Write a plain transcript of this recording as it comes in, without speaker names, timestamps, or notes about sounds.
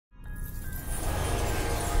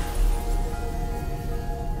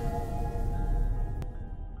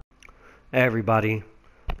Hey everybody,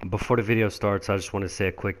 before the video starts, I just want to say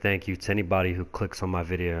a quick thank you to anybody who clicks on my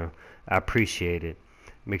video. I appreciate it.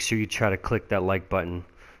 Make sure you try to click that like button,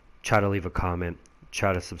 try to leave a comment,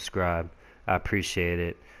 try to subscribe. I appreciate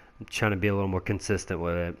it. I'm trying to be a little more consistent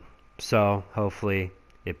with it. So hopefully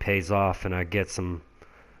it pays off and I get some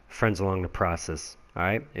friends along the process.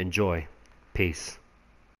 Alright, enjoy. Peace.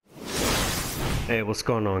 Hey, what's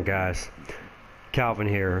going on, guys? Calvin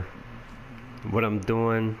here. What I'm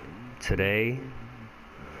doing today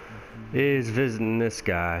is visiting this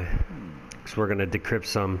guy because we're going to decrypt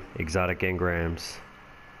some exotic engrams.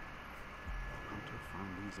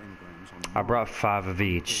 I brought 5 of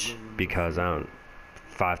each because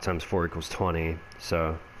 5 times 4 equals 20,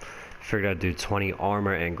 so I figured I'd do 20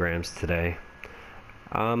 armor engrams today.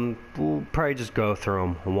 We'll probably just go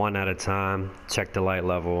through them one at a time, check the light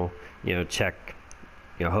level, check,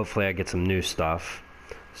 hopefully I get some new stuff.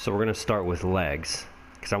 So we're going to start with legs,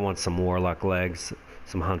 because I want some warlock legs,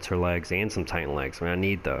 some hunter legs, and some titan legs. I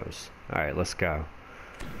need those. Alright, let's go.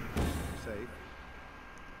 Safe.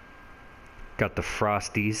 Got the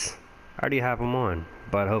frosties. I already have them on,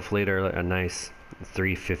 but hopefully they're a nice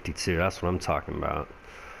 352. That's what I'm talking about.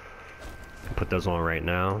 Put those on right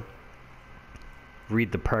now.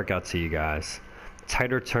 Read the perk out to you guys.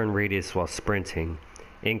 Tighter turn radius while sprinting.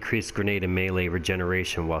 Increased grenade and melee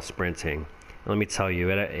regeneration while sprinting. Let me tell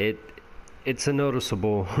you, it's a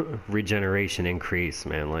noticeable regeneration increase,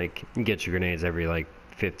 man. Like, you get your grenades every like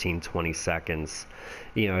 15-20 seconds.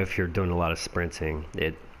 If you're doing a lot of sprinting,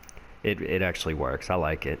 it actually works. I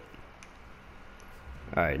like it.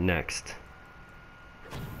 All right, next.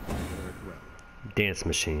 Dance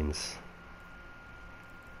machines.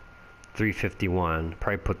 351.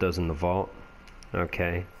 Probably put those in the vault.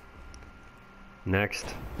 Okay.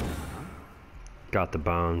 Next. Got the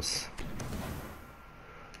bones.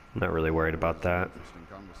 Not really worried about that.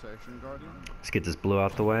 Let's get this blue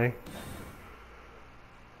out the way.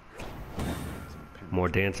 More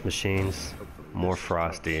dance machines. More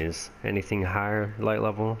frosties. Anything higher light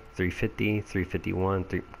level? 350,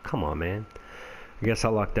 351, come on, man. I guess I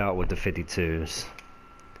lucked out with the 52s.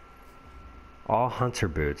 All hunter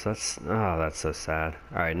boots. That's so sad.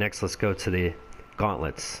 Alright, next let's go to the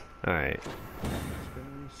gauntlets. Alright.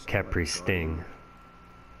 Capri Sting.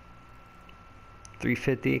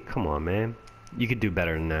 350? Come on, man. You could do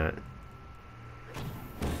better than that.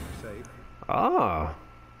 Oh.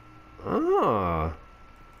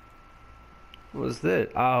 What was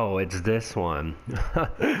this? Oh, it's this one.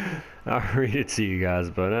 I'll read it to you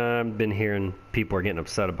guys, but I've been hearing people are getting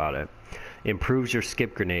upset about it. Improves your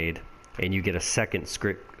skip grenade, and you get a second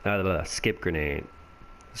skip grenade.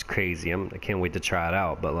 It's crazy. I can't wait to try it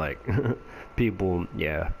out, but like, people,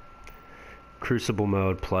 yeah. Crucible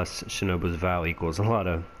mode plus Shinobu's Vow equals a lot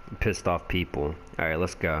of pissed off people. Alright,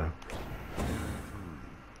 let's go.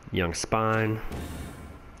 Young Spine.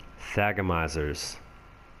 Thagamizers.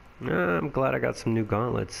 I'm glad I got some new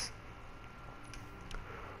gauntlets.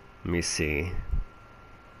 Let me see.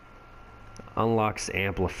 Unlocks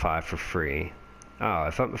Amplify for free. Oh,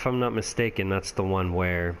 if I'm not mistaken, that's the one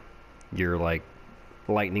where you're like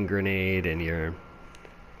lightning grenade and you're...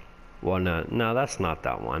 Well, no, that's not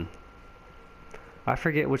that one. I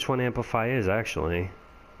forget which one Amplify is, actually.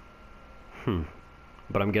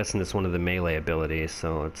 But I'm guessing it's one of the melee abilities,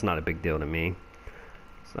 so it's not a big deal to me.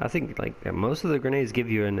 So I think, like, most of the grenades give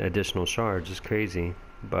you an additional charge. It's crazy.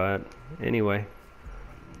 But, anyway.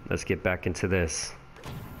 Let's get back into this.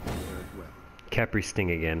 Capri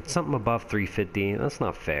Sting again. Something above 350. That's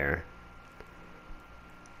not fair.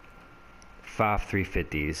 5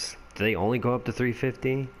 350s. Do they only go up to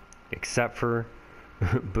 350? Except for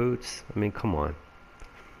boots? I mean, come on.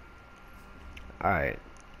 Alright,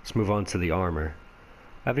 let's move on to the armor.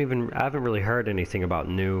 I haven't really heard anything about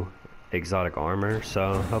new exotic armor,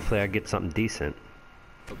 so hopefully I get something decent.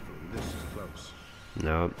 This is close.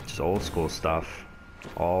 No, just old school stuff.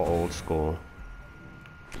 All old school.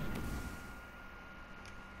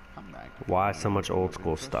 Why so much old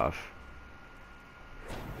school stuff?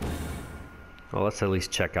 Well, let's at least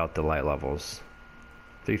check out the light levels.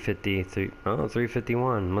 350,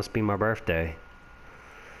 351. Must be my birthday.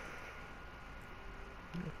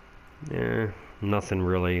 Yeah, nothing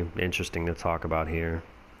really interesting to talk about here.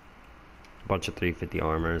 Bunch of 350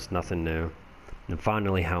 armors, nothing new. And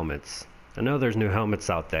finally, helmets. I know there's new helmets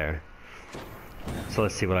out there. So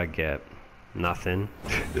let's see what I get. Nothing.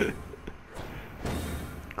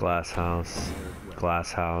 Glass house.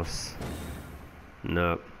 Glass house.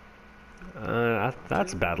 Nope.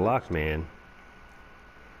 That's bad luck, man.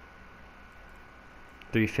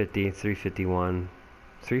 350, 351.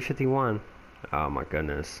 351. Oh my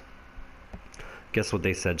goodness. Guess what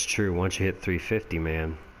they said's true. Once you hit 350,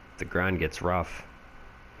 man, the grind gets rough.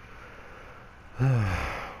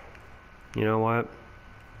 You know what?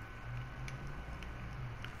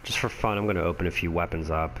 Just for fun, I'm gonna open a few weapons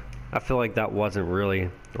up. I feel like that wasn't really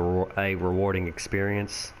a rewarding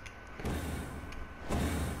experience.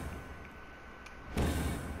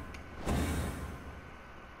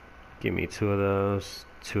 Give me two of those.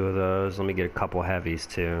 Let me get a couple heavies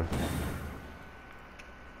too.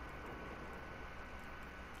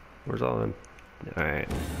 Where's all them? Alright.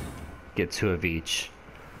 Get two of each.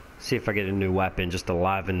 See if I get a new weapon just to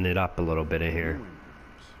liven it up a little bit in here.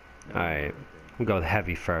 Alright. We'll go with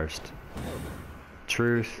heavy first.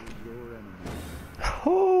 Truth.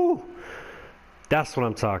 Oh! That's what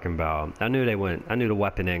I'm talking about. I knew the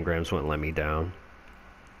weapon engrams wouldn't let me down.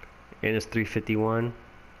 And it's 351.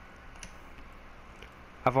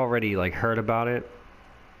 I've already like heard about it.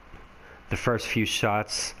 The first few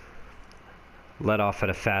shots let off at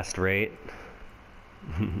a fast rate.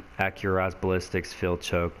 Accurized ballistics, field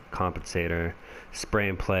choke, compensator, spray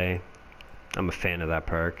and play. I'm a fan of that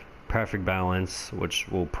perk. Perfect balance, which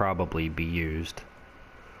will probably be used.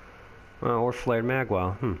 Or flared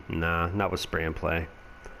magwell. Nah, not with spray and play.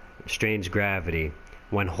 Strange gravity.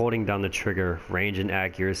 When holding down the trigger, range and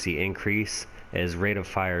accuracy increase as rate of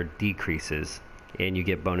fire decreases. And you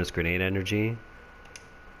get bonus grenade energy.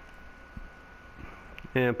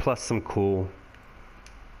 And plus some cool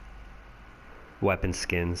weapon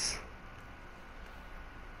skins.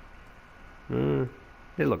 They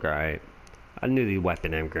look alright. I knew the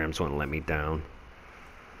weapon engrams wouldn't let me down.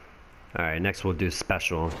 Alright, next we'll do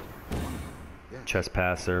special.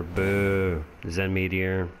 Trespasser, boo. Zen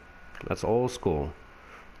Meteor. That's old school.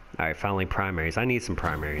 Alright, finally primaries. I need some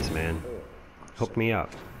primaries, man. Hook me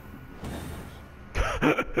up.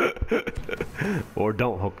 Or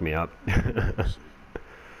don't hook me up.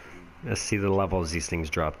 Let's see the levels these things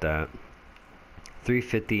dropped at.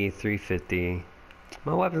 350, 350.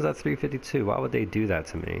 My weapon's at 352. Why would they do that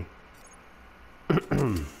to me?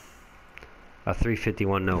 A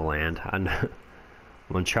 351 no land. I know.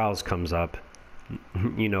 When Charles comes up,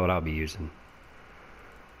 you know what I'll be using.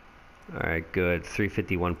 Alright, good.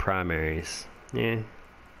 351 primaries. Yeah.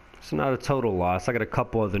 It's not a total loss. I got a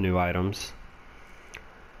couple of the new items.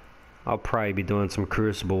 I'll probably be doing some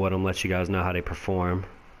Crucible with them, let you guys know how they perform.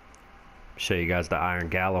 Show you guys the Iron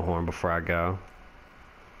Galahorn before I go.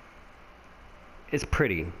 It's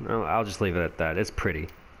pretty. I'll just leave it at that. It's pretty.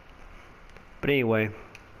 But anyway,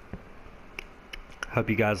 hope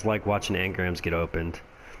you guys like watching engrams get opened.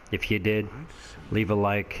 If you did, leave a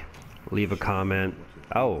like, leave a comment.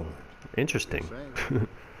 Oh, interesting.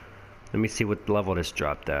 Let me see what level this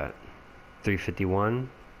dropped at. 351.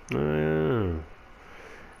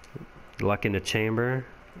 Luck in the chamber.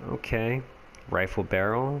 Okay. Rifle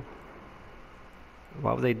barrel.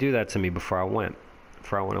 Why would they do that to me before I went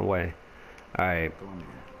away? Alright.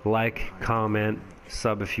 Like, comment,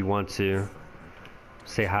 sub if you want to.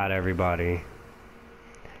 Say hi to everybody.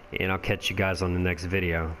 And I'll catch you guys on the next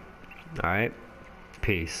video. Alright?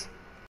 Peace.